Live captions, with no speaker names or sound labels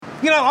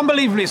You know,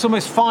 unbelievably, it's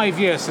almost 5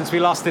 years since we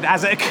last did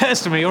As It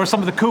Occurs to Me, or as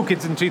some of the cool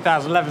kids in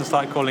 2011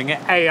 started calling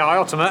it, AI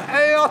Ottoman.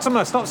 AI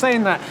Ottoman, stop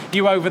saying that,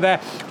 you over there.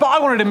 But I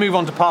wanted to move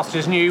on to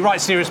Pastures New, write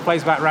serious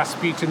plays about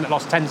Rasputin that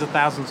lost tens of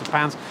thousands of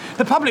pounds.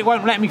 The public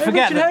won't let me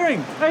forget Richard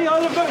Herring. Hey, I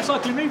love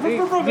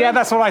motorcycling. Yeah,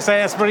 that's what I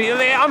say. That's brilliant.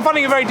 I'm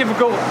finding it very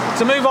difficult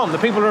to move on. The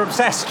people are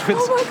obsessed with...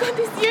 Oh my God,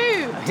 it's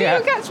you. Do your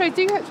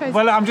catchphrase.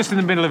 Well, I'm just in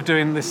the middle of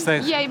doing this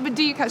thing. Yeah, but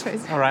do your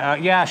catchphrase. All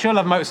right, I sure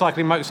love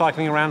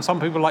motorcycling around. Some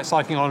people like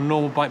cycling on a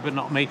normal bike, but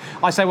not me.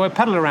 I say, well,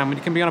 pedal around when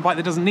you can be on a bike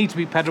that doesn't need to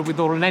be pedalled with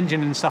all an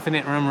engine and stuff in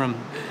it.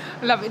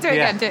 Love it. Do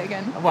it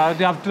again. Well,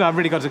 I've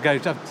really got to go.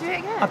 Do it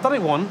again. I've done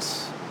it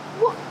once.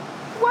 What?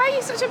 Why are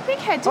you such a big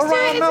head? Just all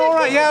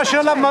right, yeah, I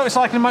sure love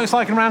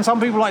motorcycling around. Some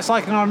people like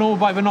cycling on a normal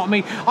bike, but not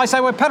me. I say,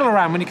 well, pedal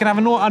around when you can have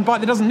a bike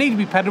that doesn't need to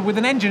be pedalled with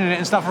an engine in it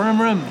and stuff.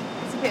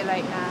 It's a bit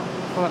late now.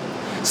 Well,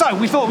 so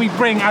we thought we'd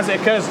bring As It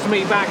Occurs to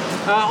Me back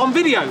on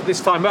video this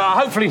time, but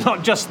hopefully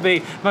not just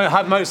the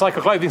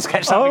motorcycle clothing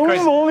sketch.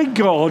 Oh my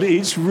God,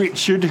 it's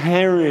Richard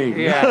Herring.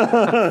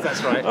 Yeah,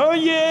 that's right. Oh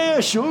yeah,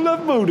 sure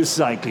love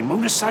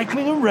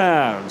motorcycling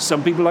around.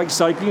 Some people like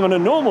cycling on a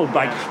normal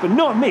bike, but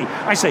not me.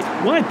 I say,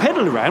 why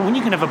pedal around when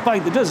you can have a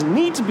bike that doesn't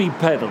need to be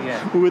pedalled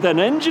with an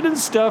engine and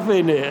stuff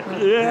in it?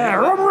 Yeah,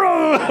 rum.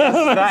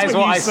 That is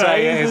what I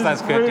say.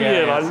 That's good.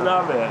 Brilliant. Yeah, I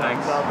love it.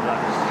 Thanks. I love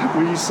that.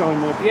 Will you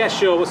sign my? Yeah,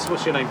 sure.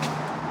 What's your name?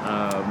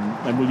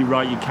 And will you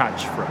write your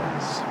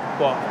catchphrase?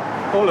 What?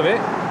 All of it?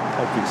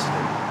 Obviously.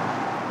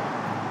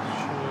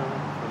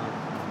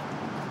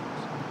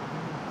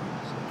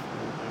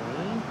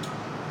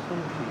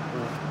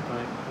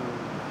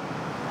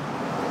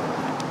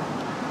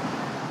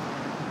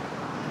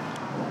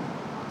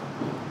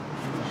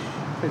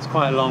 It's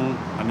quite a long...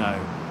 I know.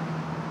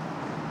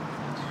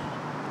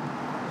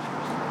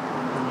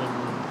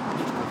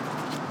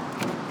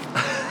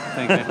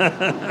 There you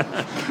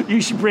go.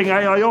 You should bring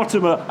AI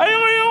Ottoman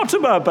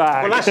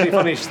back. Well, actually,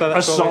 finished.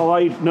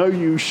 Aside, no,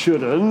 you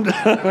shouldn't.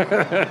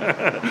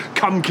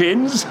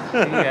 Cumpkins.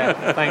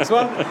 Yeah, thanks.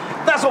 Well,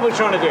 that's what we're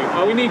trying to do.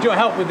 We need your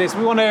help with this.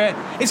 We want to.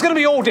 It's going to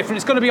be all different.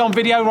 It's going to be on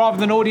video rather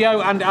than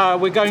audio,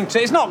 and we're going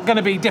to. It's not going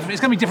to be different.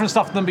 It's going to be different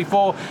stuff than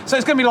before. So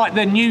it's going to be like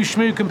the new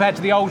Shmoo compared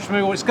to the old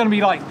Shmoo, or it's going to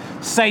be like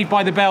Saved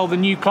by the Bell, the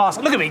new class.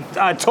 Look at me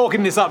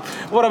talking this up.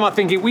 What am I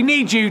thinking? We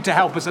need you to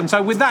help us, and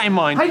so with that in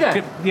mind, Hey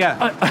there.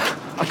 yeah.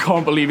 I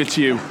can't believe it's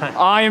you.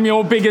 I am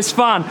your biggest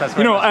fan. That's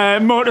you know,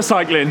 right.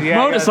 Motorcycling.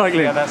 Yeah.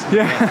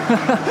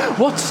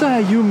 What's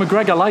Ewan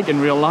McGregor like in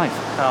real life?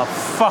 Oh,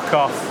 fuck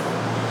off.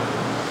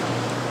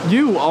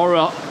 You are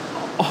a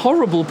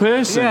horrible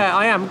person. Yeah,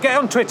 I am. Get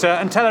on Twitter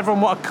and tell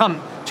everyone what a cunt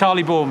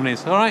Charlie Boorman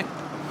is, all right?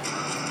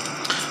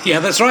 Yeah,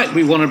 that's right.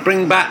 We want to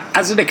bring back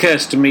As It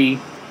Occurs to Me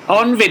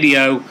on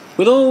video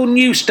with all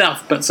new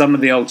stuff, but some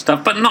of the old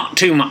stuff, but not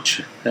too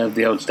much of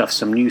the old stuff,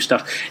 some new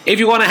stuff. If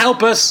you want to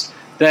help us,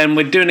 then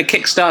we're doing a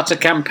Kickstarter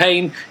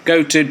campaign.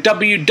 Go to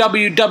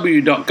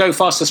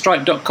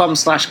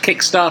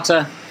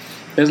www.gofasterstripe.com/Kickstarter.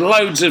 There's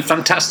loads of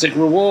fantastic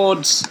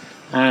rewards,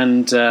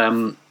 and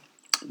you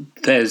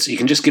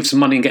can just give some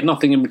money and get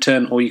nothing in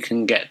return, or you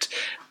can get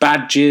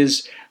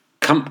badges,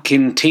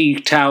 pumpkin tea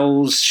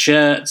towels,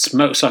 shirts,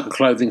 motorcycle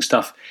clothing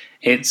stuff.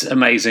 It's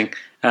amazing.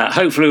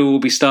 Hopefully we'll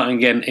be starting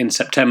again in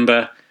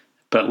September,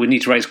 but we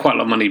need to raise quite a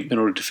lot of money in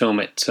order to film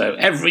it. So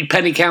every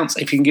penny counts.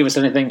 If you can give us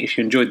anything, if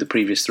you enjoyed the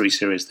previous 3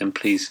 series, then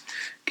please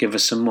give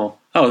us some more.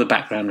 Oh, the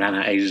background ran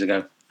out ages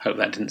ago. Hope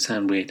that didn't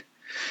sound weird.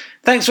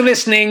 Thanks for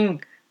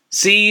listening.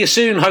 See you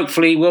soon,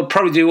 hopefully. We'll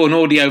probably do an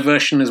audio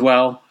version as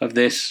well of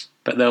this,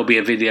 but there'll be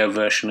a video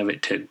version of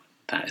it too.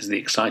 That is the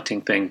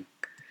exciting thing.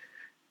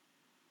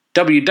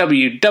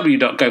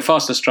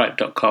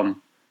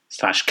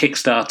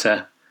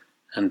 www.gofasterstripe.com/Kickstarter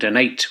and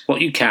donate what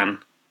you can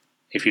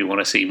if you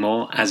want to see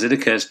more As It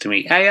Occurs to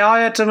Me.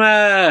 AI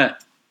Ottoman!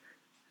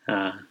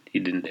 You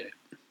didn't do it.